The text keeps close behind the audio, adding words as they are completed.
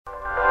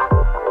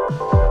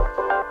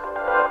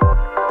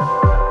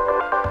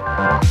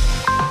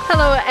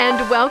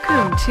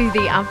welcome to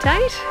The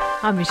Update.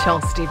 I'm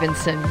Michelle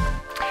Stevenson.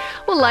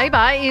 Well,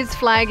 Labor is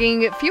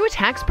flagging fewer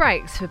tax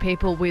breaks for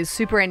people with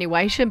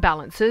superannuation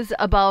balances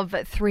above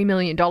 $3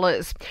 million.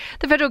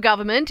 The federal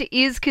government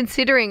is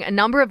considering a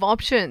number of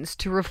options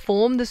to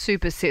reform the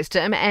super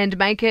system and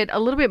make it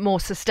a little bit more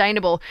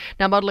sustainable.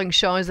 Now, modelling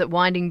shows that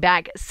winding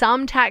back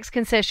some tax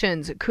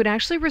concessions could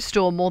actually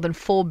restore more than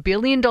 $4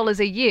 billion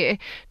a year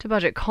to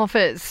budget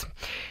coffers.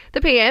 The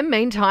PM,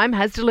 meantime,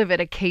 has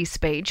delivered a key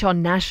speech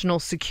on national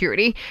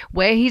security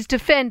where he's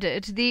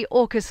defended the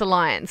AUKUS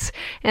alliance.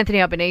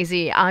 Anthony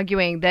Albanese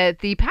arguing that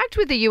the pact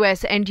with the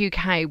US and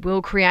UK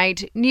will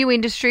create new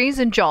industries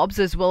and jobs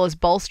as well as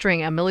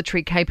bolstering our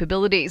military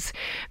capabilities.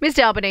 Mr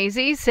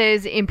Albanese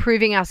says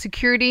improving our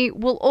security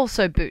will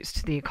also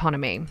boost the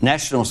economy.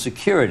 National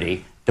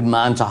security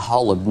demands a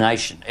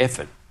whole-of-nation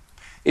effort.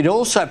 It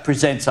also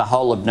presents a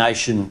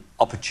whole-of-nation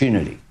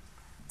opportunity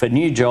for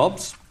new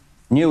jobs,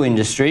 new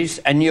industries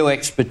and new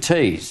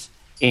expertise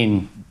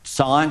in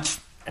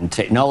science and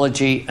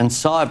technology and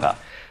cyber.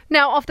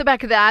 Now, off the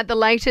back of that, the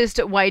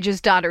latest wages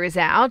data is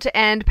out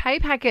and pay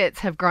packets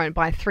have grown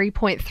by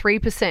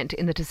 3.3%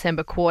 in the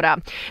December quarter.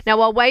 Now,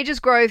 while wages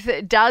growth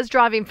does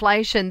drive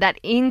inflation, that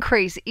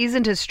increase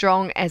isn't as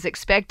strong as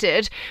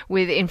expected,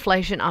 with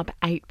inflation up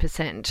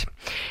 8%.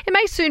 It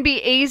may soon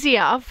be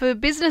easier for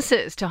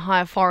businesses to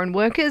hire foreign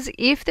workers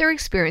if they're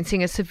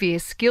experiencing a severe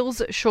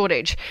skills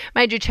shortage.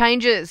 Major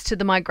changes to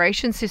the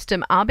migration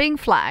system are being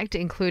flagged,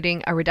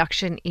 including a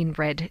reduction in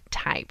red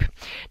tape.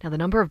 Now, the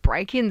number of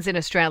break-ins in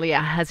Australia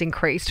has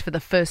increased for the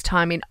first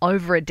time in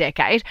over a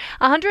decade.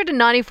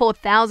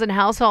 194,000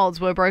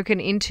 households were broken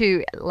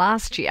into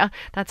last year.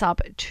 That's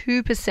up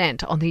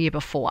 2% on the year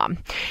before.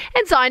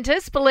 And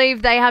scientists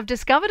believe they have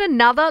discovered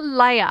another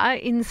layer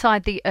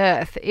inside the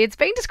Earth. It's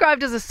been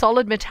described as a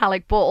solid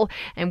metallic ball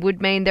and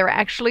would mean there are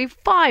actually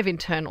 5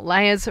 internal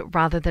layers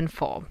rather than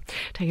 4.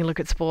 Taking a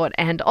look at sport,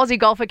 and Aussie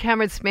golfer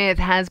Cameron Smith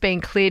has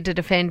been cleared to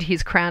defend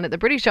his crown at the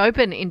British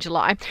Open in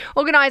July.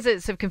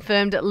 Organisers have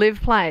confirmed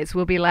live players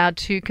will be allowed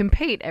to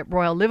compete at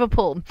Royal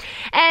Liverpool.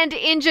 And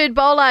injured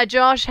bowler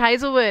Josh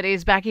Hazlewood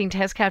is backing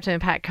Test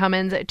captain Pat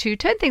Cummins to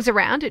turn things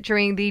around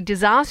during the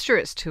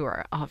disastrous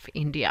tour of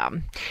India.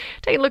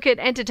 Take a look at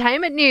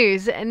entertainment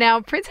news. Now,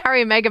 Prince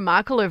Harry and Meghan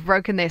Markle have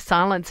broken their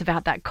silence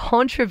about that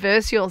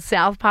controversial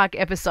South Park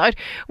episode,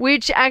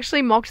 which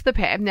actually mocked the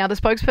pair. Now, the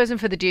spokesperson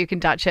for the Duke and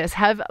Duchess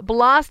have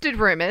blasted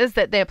rumours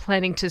that they're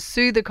planning to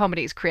sue the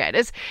comedy's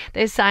creators.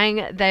 They're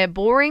saying they're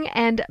boring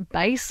and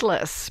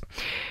baseless.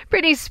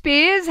 Britney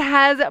Spears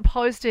has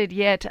posted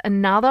yet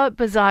another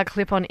bizarre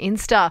clip on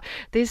Insta,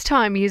 this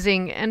time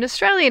using an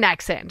Australian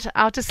accent.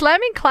 After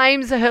slamming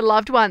claims her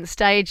loved one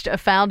staged a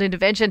failed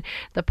intervention,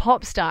 the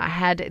pop star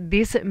had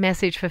this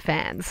message for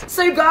fans.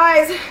 So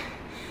guys,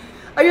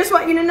 I just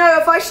want you to know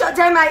if I shut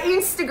down my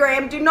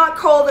Instagram, do not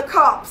call the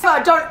cops.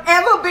 Don't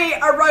ever be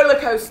a roller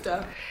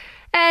coaster.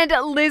 And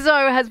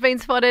Lizzo has been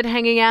spotted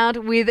hanging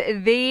out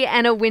with the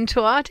Anna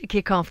Wintour to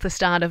kick off the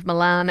start of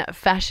Milan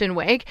Fashion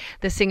Week.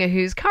 The singer,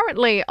 who's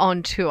currently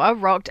on tour,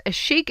 rocked a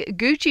chic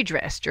Gucci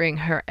dress during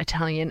her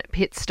Italian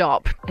pit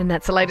stop. And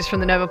that's the latest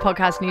from the Nova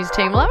Podcast News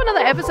team. We'll have another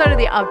episode of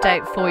The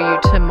Update for you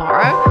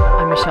tomorrow.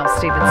 I'm Michelle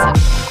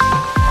Stevenson.